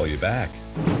who call you back.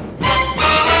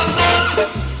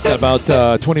 Got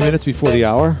about 20 minutes before the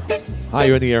hour. Hi,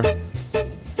 you're in the air.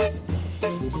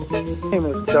 My name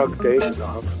is Doug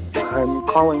Davidoff. I'm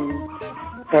calling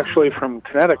actually from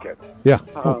Connecticut. Yeah.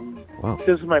 Wow.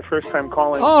 This is my first time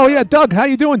calling. Oh, yeah, Doug. How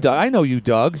you doing, Doug? I know you,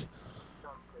 Doug.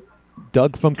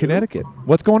 Doug from Connecticut.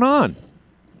 What's going on?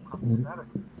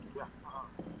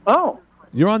 Oh.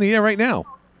 You're on the air right now.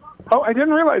 Oh, I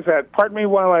didn't realize that. Pardon me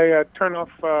while I turn off.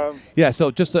 Yeah.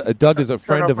 So just Doug is a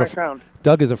friend of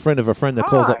Doug is a friend of a friend that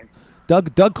calls up.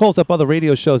 Doug calls up other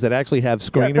radio shows that actually have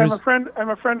screeners. Yes, I'm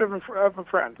a friend of a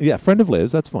friend. Yeah, friend of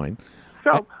Liz. That's fine.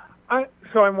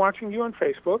 So I'm watching you on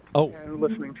Facebook and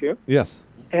listening to you. Yes.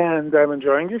 And I'm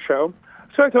enjoying your show.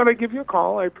 So I thought I'd give you a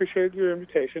call. I appreciated your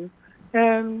invitation.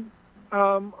 And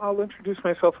I'll introduce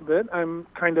myself a bit. I'm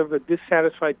kind of a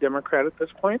dissatisfied Democrat at this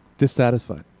point.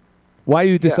 Dissatisfied. Why are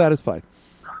you dissatisfied?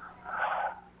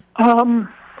 I'm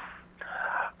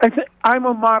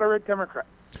a moderate Democrat.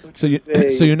 So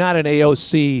you're not an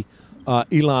AOC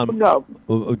Elon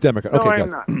Democrat. No, Okay, I am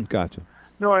not. Gotcha.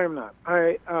 No, I am not.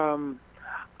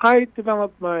 I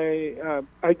developed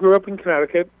I grew up in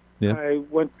Connecticut. Yeah. I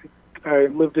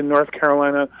lived in North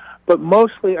Carolina, but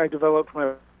mostly I developed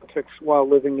my politics while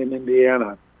living in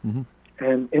Indiana. Mm-hmm.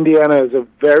 And Indiana is a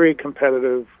very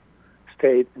competitive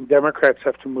state, and Democrats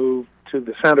have to move to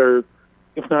the center,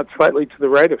 if not slightly to the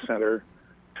right of center,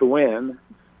 to win.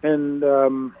 And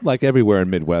like everywhere in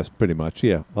Midwest, pretty much,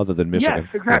 yeah, other than Michigan.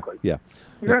 Yes, exactly. Yeah.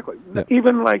 Exactly. Yeah.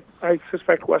 Even like I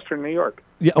suspect Western New York.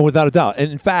 Yeah, without a doubt.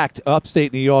 And in fact,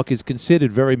 upstate New York is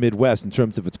considered very Midwest in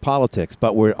terms of its politics,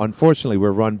 but unfortunately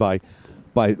we're run by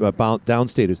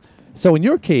downstaters. So in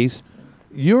your case,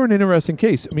 you're an interesting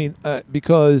case. I mean,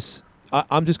 because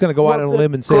I'm just going to go out on a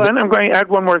limb and say Glenn, I'm going to add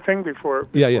one more thing before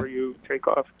you take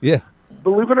off. Yeah.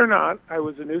 Believe it or not, I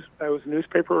was a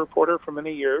newspaper reporter for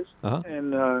many years,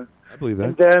 and I believe that.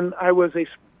 And then I was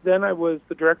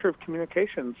the director of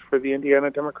communications for the Indiana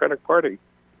Democratic Party.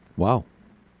 Wow.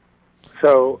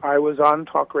 So I was on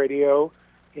talk radio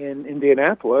in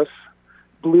Indianapolis.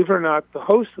 Believe it or not, the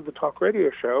host of the talk radio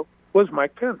show was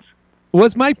Mike Pence.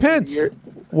 Was Mike Pence?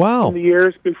 Wow. In the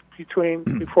years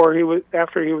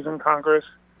after he was in Congress,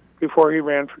 before he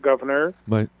ran for governor,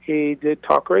 he did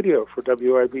talk radio for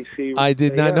WIBC. I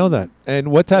did not know that.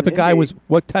 And what type of guy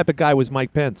was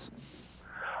Mike Pence?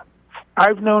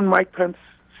 I've known Mike Pence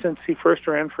since he first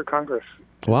ran for Congress.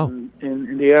 Wow. In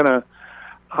Indiana.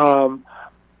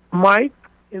 Mike,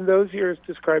 in those years,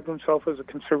 described himself as a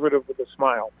conservative with a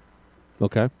smile.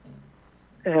 Okay.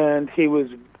 And he was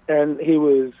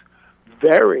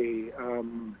very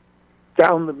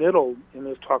down the middle in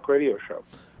his talk radio show.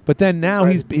 But then now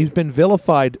he's been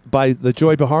vilified by the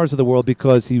Joy Behars of the world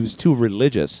because he was too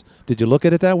religious. Did you look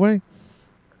at it that way?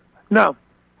 No.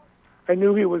 I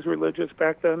knew he was religious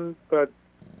back then, but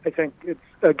I think it's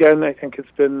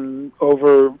been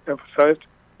overemphasized.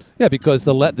 Yeah, because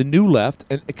the new left,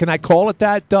 and can I call it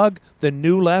that, Doug? The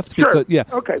new left? Sure. Because, yeah.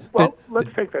 Okay. Well,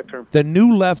 let's take that term. The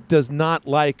new left does not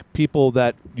like people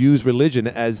that use religion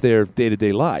as their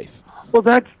day-to-day life. Well,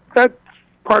 that's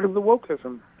part of the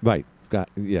wokeism. Right.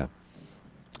 Yeah.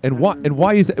 And why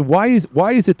is it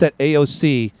that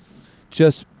AOC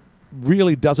just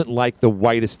really doesn't like the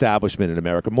white establishment in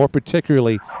America, more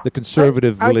particularly the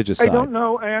conservative religious side? I don't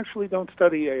know. I actually don't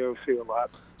study AOC a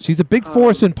lot. She's a big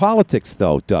force in politics,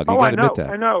 though, Doug. You got to admit that.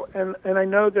 I know, and I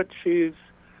know that she's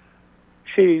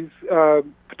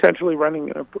potentially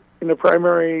running in a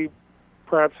primary,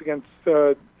 perhaps against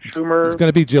Schumer. It's going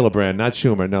to be Gillibrand, not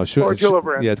Schumer. No, Or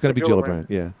Gillibrand. Yeah, it's going to be Gillibrand.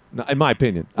 Yeah, no, in my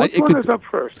opinion. Which one is up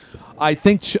first? I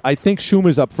think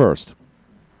Schumer's up first.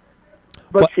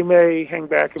 But she may hang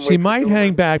back. She might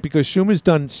hang back because Schumer's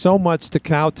done so much to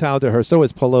kowtow to her. So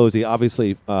has Pelosi,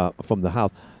 obviously, from the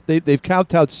House. They've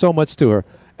kowtowed so much to her.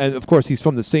 And, of course, he's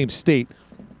from the same state.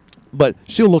 But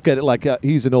she'll look at it like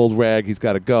he's an old rag. He's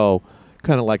got to go,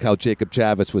 kind of like how Jacob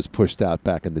Javits was pushed out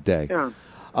back in the day. Yeah.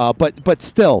 But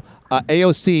still,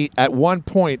 AOC, at one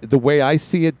point, the way I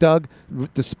see it, Doug,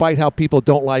 despite how people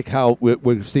don't like how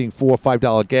we're seeing $4 or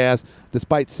 $5 gas,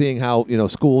 despite seeing how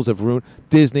schools have ruined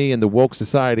Disney and the woke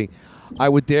society, I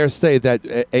would dare say that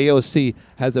AOC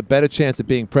has a better chance of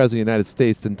being president of the United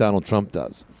States than Donald Trump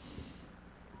does.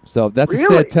 So that's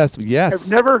really? a sad test. Yes.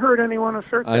 I've never heard anyone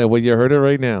assert that. Well, you heard it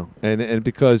right now. And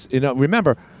because,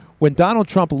 remember, when Donald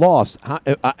Trump lost,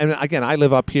 and again, I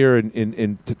live up here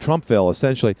in Trumpville,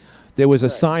 essentially, there was a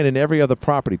sign in every other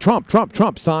property. Trump, Trump,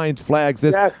 Trump, signs, flags,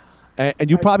 this. Yes.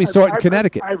 And you probably saw it in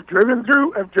Connecticut. I've driven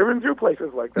through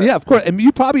places like that. Yeah, of course. And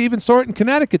you probably even saw it in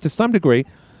Connecticut to some degree.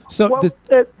 So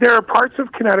there are parts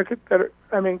of Connecticut that are,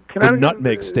 Connecticut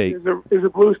nutmeg state is a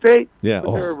blue state. Yeah.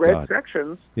 But there are red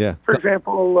sections. Yeah. For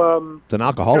example, it's an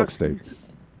alcoholic state.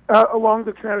 Along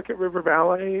the Connecticut River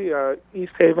Valley,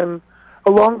 East Haven,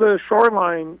 along the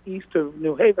shoreline east of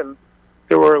New Haven,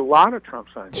 there were a lot of Trump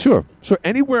signs. Sure.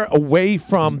 Anywhere away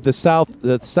from the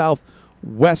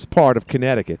southwest part of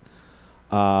Connecticut,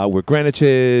 where Greenwich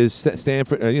is,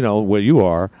 Stamford, where you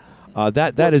are,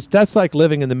 that's like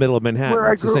living in the middle of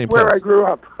Manhattan. It's the same place. Where I grew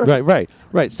up.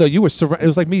 Right. So you were it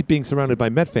was like me being surrounded by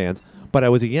Met fans, but I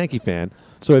was a Yankee fan.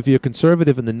 So if you're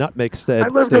conservative in the nutmeg state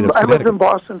of Connecticut, I lived in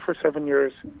Boston for 7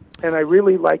 years, and I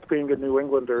really liked being a New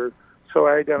Englander. So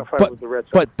I identify with the Red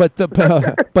Sox.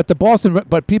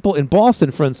 But people in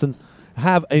Boston, for instance,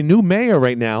 have a new mayor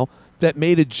right now that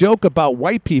made a joke about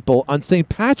white people on St.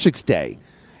 Patrick's Day.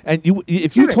 And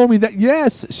if you told me that,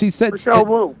 yes, she said, Michelle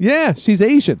Wu. Yeah, she's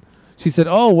Asian. She said,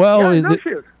 "Oh well,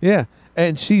 yeah."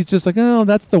 And she's just like, "Oh,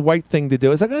 that's the white thing to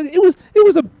do." It's like it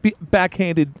was a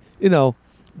backhanded,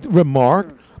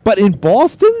 remark. But in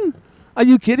Boston, are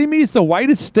you kidding me? It's the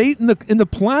whitest state in the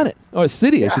planet, or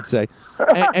city, I should say.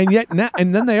 and yet,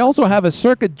 and then they also have a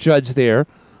circuit judge there,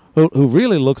 who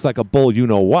really looks like a bull, you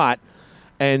know what?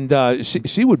 And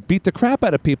she would beat the crap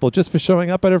out of people just for showing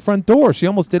up at her front door. She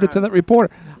almost did it to that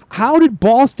reporter. How did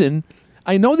Boston?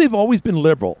 I know they've always been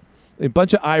liberal, a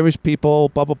bunch of Irish people,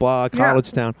 blah blah blah,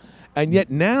 college town, and yet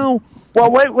now.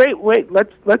 Well, wait.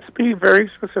 Let's be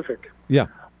very specific. Yeah.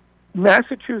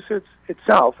 Massachusetts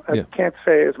itself, I can't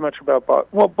say as much about Boston.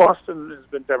 Well, Boston has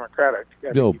been Democratic.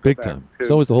 Big time.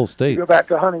 So is the whole state. You go back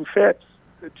to Honey Fitz,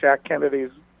 Jack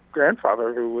Kennedy's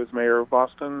grandfather, who was mayor of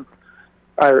Boston,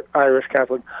 Irish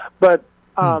Catholic. But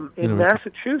in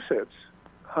Massachusetts,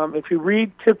 if you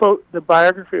read the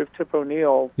biography of Tip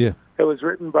O'Neill, that was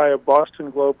written by a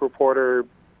Boston Globe reporter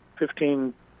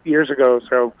 15 years ago,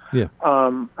 so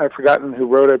I've forgotten who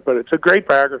wrote it, but it's a great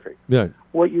biography. Yeah.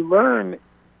 What you learn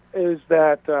is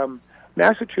that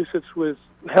Massachusetts was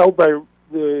held by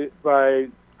the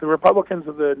Republicans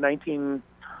of the 1900s,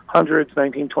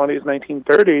 1920s,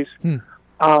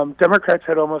 1930s. Democrats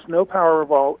had almost no power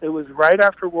of all. It was right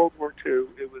after World War II.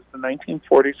 It was the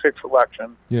 1946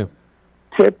 election. Yeah.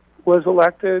 Tip was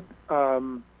elected.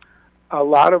 A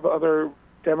lot of other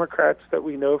Democrats that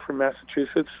we know from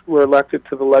Massachusetts were elected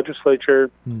to the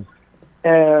legislature.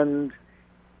 And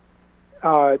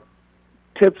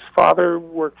Tip's father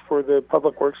worked for the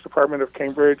Public Works Department of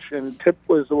Cambridge, and Tip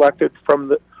was elected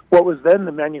from what was then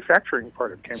the manufacturing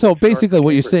part of Cambridge. So basically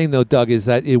what you're saying, though, Doug, is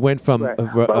that it went from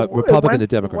Republican to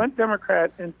Democrat. It went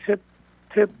Democrat, and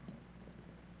Tip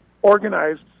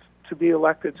organized to be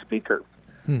elected Speaker.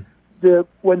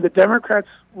 When the Democrats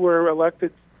were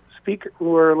elected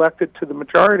to the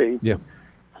majority,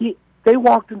 they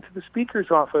walked into the Speaker's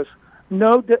office.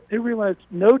 They realized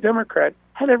no Democrat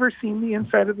had ever seen the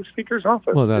inside of the Speaker's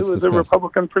office. Well, that's it was disgusting. a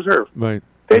Republican preserve. Right.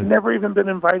 They'd never even been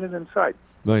invited inside.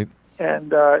 Right.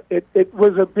 And it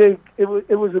was a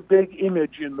big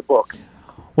image in the book.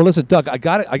 Well, listen, Doug, I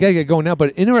got to get going now.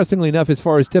 But interestingly enough, as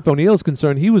far as Tip O'Neill is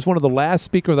concerned, he was one of the last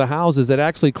Speaker of the Houses that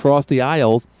actually crossed the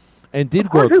aisles and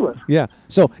did work. He was. Yeah.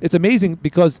 So it's amazing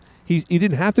because he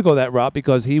didn't have to go that route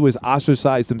because he was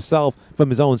ostracized himself from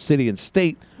his own city and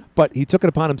state. But he took it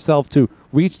upon himself to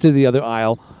reach to the other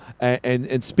aisle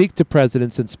and speak to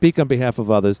presidents and speak on behalf of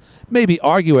others, maybe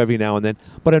argue every now and then.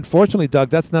 But unfortunately,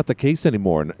 Doug, that's not the case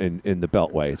anymore in the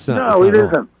Beltway. It's not, it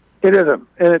isn't. It isn't.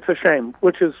 And it's a shame,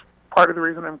 which is part of the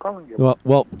reason I'm calling you.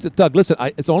 Well, Doug, listen,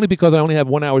 it's only because I only have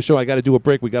 1 hour show. I got to do a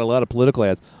break. We got a lot of political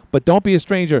ads. But don't be a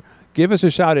stranger. Give us a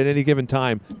shout at any given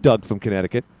time, Doug from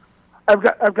Connecticut. I've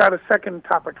got a second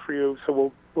topic for you,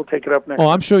 so we'll take it up next. Oh,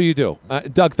 I'm sure you do.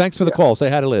 Doug, thanks for the call. Say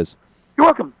hi to Liz. You're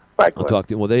welcome. Bye. I'll talk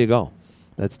to you. Well, there you go.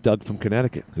 That's Doug from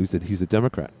Connecticut. He's a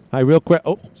Democrat. Hi, real quick.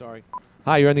 Oh, sorry.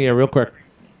 Hi, you're in the air real quick.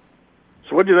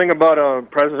 So what do you think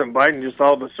about President Biden just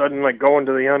all of a sudden going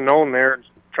to the unknown there and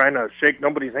trying to shake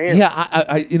nobody's hand? Yeah,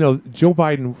 Joe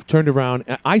Biden turned around.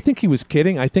 I think he was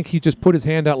kidding. I think he just put his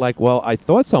hand out like, well, I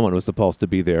thought someone was supposed to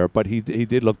be there, but he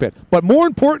did look bad. But more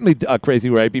importantly, Crazy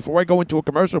Ray, before I go into a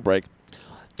commercial break,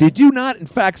 did you not, in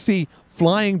fact, see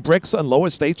flying bricks on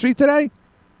Lower State Street today?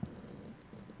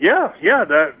 Yeah,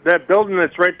 that building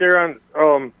that's right there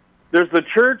on. There's the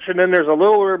church, and then there's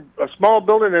a small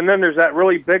building, and then there's that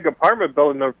really big apartment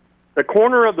building. The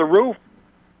corner of the roof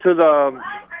to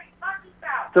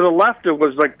the left, it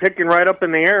was like picking right up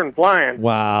in the air and flying.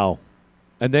 Wow.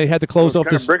 And they had to close off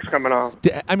this. Bricks coming off.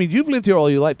 I mean, you've lived here all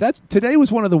your life. Today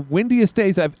was one of the windiest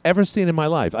days I've ever seen in my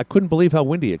life. I couldn't believe how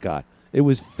windy it got. It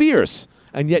was fierce,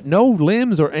 and yet no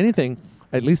limbs or anything,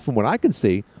 at least from what I can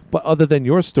see, but other than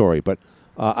your story. But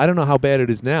I don't know how bad it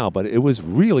is now, but it was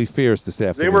really fierce this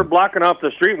afternoon. They were blocking off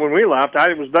the street when we left.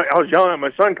 I was yelling at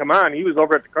my son, "Come on!" He was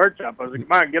over at the card shop. I was like,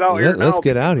 "Come on, get out here now." Let's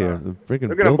get out here. They're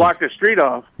going to block the street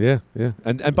off. Yeah, yeah.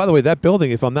 And by the way, that building,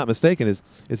 if I'm not mistaken, is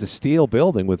a steel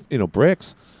building with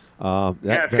bricks.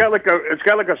 It's got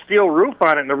like a steel roof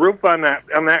on it, and the roof on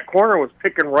that corner was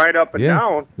picking right up and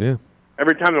down. Yeah.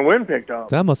 Every time the wind picked up.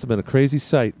 That must have been a crazy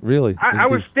sight, really. I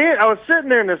was sitting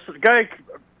there, and this guy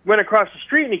went across the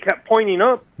street, and he kept pointing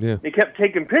up. Yeah. He kept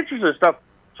taking pictures of stuff.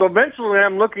 So eventually,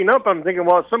 I'm looking up. I'm thinking,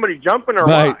 well, is somebody jumping or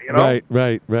what? You know?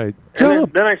 Right.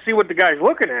 And then I see what the guy's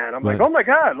looking at. I'm like, oh my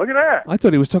God, look at that! I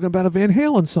thought he was talking about a Van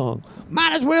Halen song.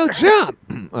 Might as well jump.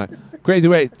 All right. Crazy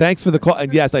Ray, thanks for the call.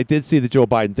 And yes, I did see the Joe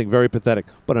Biden thing. Very pathetic.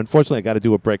 But unfortunately, I got to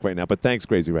do a break right now. But thanks,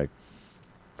 Crazy Ray.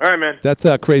 All right, man. That's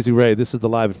Crazy Ray. This is the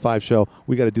Live at 5 show.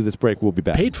 We got to do this break. We'll be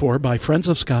back. Paid for by Friends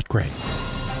of Scott Gray.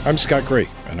 I'm Scott Gray,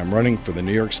 and I'm running for the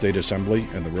New York State Assembly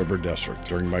in the River District.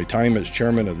 During my time as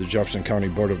chairman of the Jefferson County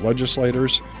Board of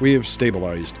Legislators, we have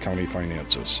stabilized county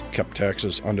finances, kept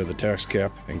taxes under the tax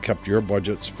cap, and kept your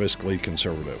budgets fiscally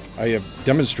conservative. I have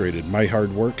demonstrated my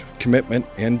hard work, commitment,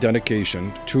 and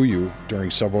dedication to you during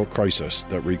several crises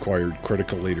that required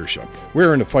critical leadership.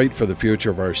 We're in a fight for the future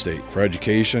of our state, for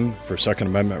education, for Second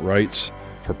Amendment rights,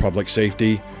 for public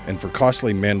safety, and for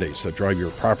costly mandates that drive your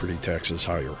property taxes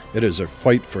higher. It is a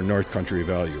fight for North Country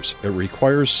values. It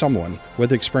requires someone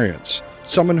with experience,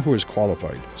 someone who is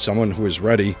qualified, someone who is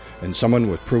ready, and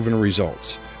someone with proven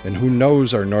results, and who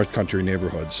knows our North Country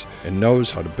neighborhoods and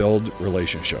knows how to build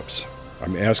relationships.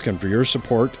 I'm asking for your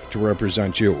support to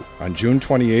represent you. On June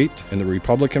 28th, in the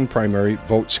Republican primary,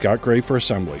 vote Scott Gray for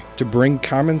Assembly to bring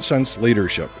common sense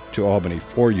leadership to Albany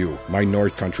for you, my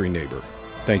North Country neighbor.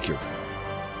 Thank you.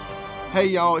 Hey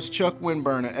y'all, it's Chuck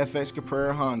Winburn at FX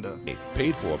Caprera Honda.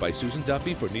 Paid for by Susan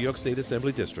Duffy for New York State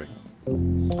Assembly District.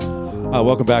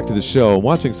 Welcome back to the show. I'm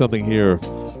watching something here.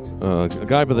 A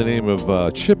guy by the name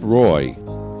of Chip Roy.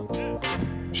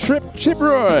 Chip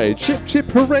Roy!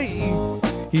 Chip hooray!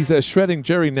 He's shredding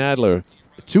Jerry Nadler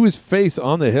to his face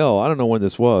on the Hill. I don't know when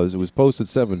this was. It was posted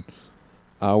 7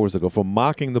 hours ago for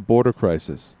mocking the border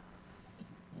crisis.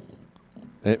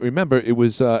 And remember, it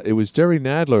was Jerry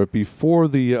Nadler before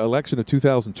the election of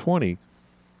 2020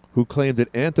 who claimed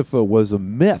that Antifa was a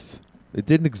myth. It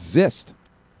didn't exist.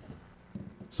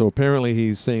 So apparently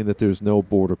he's saying that there's no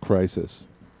border crisis.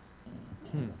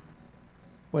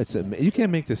 What's it? You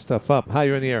can't make this stuff up. Hi,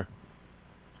 you're in the air.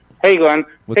 Hey, Glenn.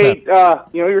 What's you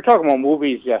were talking about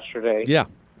movies yesterday. Yeah.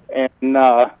 And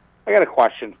I got a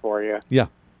question for you. Yeah.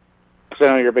 Because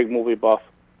I know you're a big movie buff.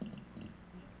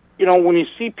 You know, when you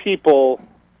see people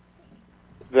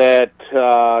that,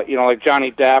 like Johnny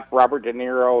Depp, Robert De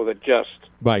Niro, that just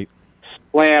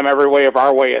slam every way of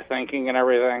our way of thinking and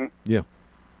everything. Yeah.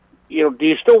 You know, do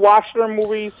you still watch their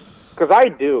movies? Because I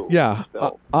do. Yeah.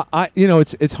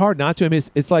 It's hard not to. I mean,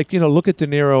 it's like, look at De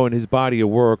Niro and his body of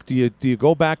work. Do you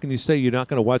go back and you say you're not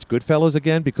going to watch Goodfellas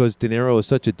again because De Niro is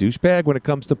such a douchebag when it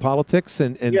comes to politics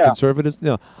and conservatives?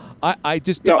 No. I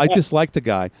just like the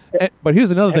guy. But here's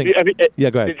another thing. Yeah,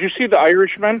 go ahead. Did you see The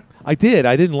Irishman? I did.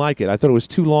 I didn't like it. I thought it was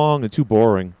too long and too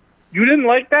boring. You didn't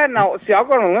like that? Now, see, I'll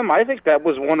go on a limb. I think that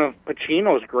was one of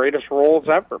Pacino's greatest roles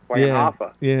ever, playing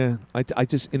Hoffa. Yeah. I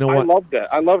just, I loved it.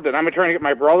 I'm trying to get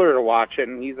my brother to watch it,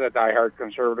 and he's a diehard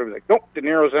conservative. He's like, nope, De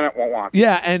Niro's in it, won't watch it.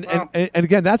 Yeah, and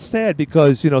again, that's sad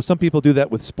because, some people do that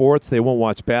with sports. They won't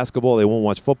watch basketball. They won't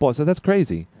watch football. So that's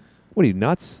crazy. What are you,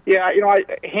 nuts? Yeah,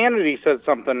 Hannity said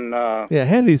something.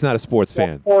 Hannity's not a sports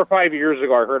fan. 4 or 5 years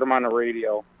ago, I heard him on the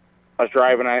radio. I was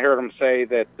driving, and I heard him say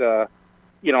that,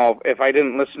 if I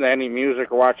didn't listen to any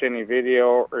music or watch any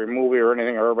video or movie or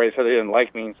anything, or everybody said they didn't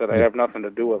like me and said I have nothing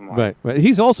to do with them. Right.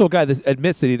 He's also a guy that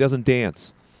admits that he doesn't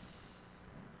dance.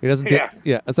 He doesn't dance.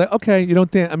 Yeah. It's like, okay, you don't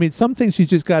dance. I mean, some things you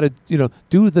just got to,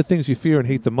 do the things you fear and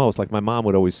hate the most, like my mom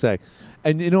would always say.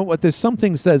 And you know what? There's some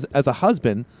things as a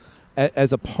husband,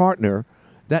 as a partner,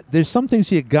 that there's some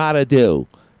things you got to do.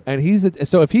 And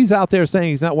so if he's out there saying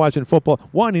he's not watching football,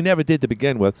 1, he never did to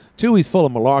begin with. 2, he's full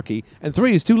of malarkey. And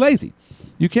 3, he's too lazy.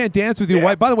 You can't dance with your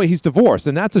wife. By the way, he's divorced,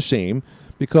 and that's a shame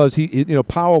because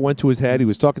power went to his head. He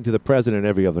was talking to the president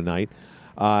every other night,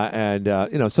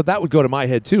 so that would go to my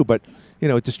head too. But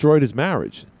it destroyed his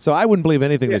marriage. So I wouldn't believe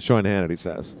anything that Sean Hannity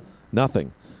says.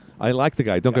 Nothing. I like the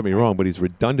guy. Don't get me wrong, but he's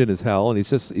redundant as hell, and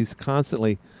he's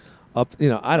constantly up.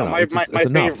 I don't know. It's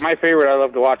enough. My favorite I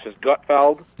love to watch is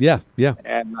Gutfeld. Yeah.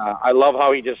 And I love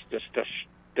how he just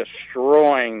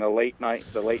destroying the late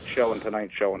show and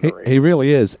Tonight Show in the radio. He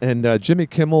really is. And Jimmy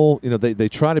Kimmel, they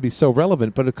try to be so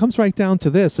relevant, but it comes right down to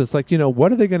this. It's like,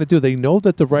 what are they going to do? They know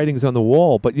that the writing's on the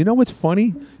wall, but you know what's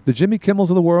funny? The Jimmy Kimmels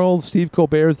of the world, Steve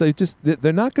Colbert's,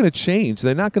 they're not going to change.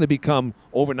 They're not going to become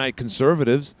overnight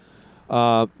conservatives,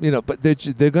 but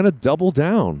they're going to double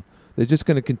down. They're just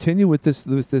going to continue with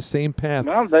this same path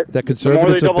that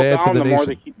conservatives are bad for the nation. The more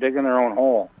they keep digging their own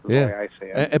hole, the way I see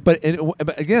it. But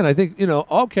again, I think,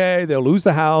 okay, they'll lose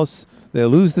the House, they'll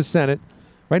lose the Senate.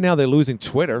 Right now they're losing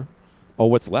Twitter, or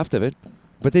what's left of it,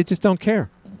 but they just don't care.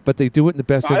 But they do it in the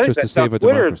best interest to save a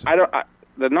democracy.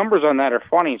 The numbers on that are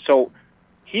funny. So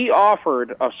he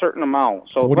offered a certain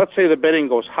amount. So let's say the bidding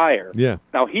goes higher. Yeah.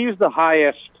 Now he's the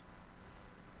highest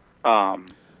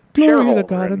Glory to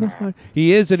God in the high.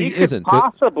 He is and he isn't.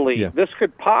 This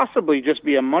could possibly just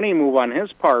be a money move on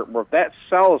his part, where if that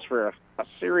sells for a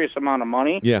serious amount of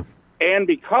money, and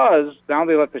because now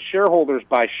they let the shareholders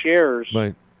buy shares,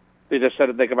 they just said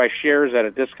that they could buy shares at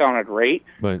a discounted rate.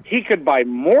 He could buy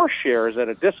more shares at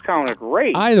a discounted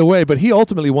rate. Either way, but he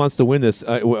ultimately wants to win this,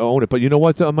 own it. But you know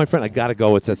what, my friend, I got to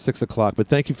go. It's at 6 o'clock. But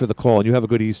thank you for the call, and you have a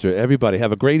good Easter. Everybody,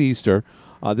 have a great Easter.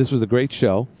 This was a great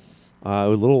show. A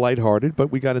little lighthearted,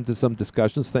 but we got into some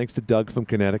discussions. Thanks to Doug from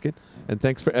Connecticut, and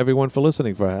thanks for everyone for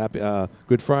listening for a happy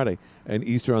Good Friday and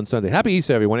Easter on Sunday. Happy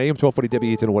Easter, everyone. AM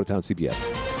 1240 WETN Watertown, CBS.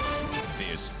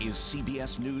 This is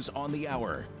CBS News on the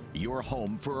Hour, your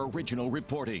home for original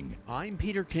reporting. I'm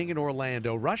Peter King in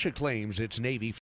Orlando. Russia claims its Navy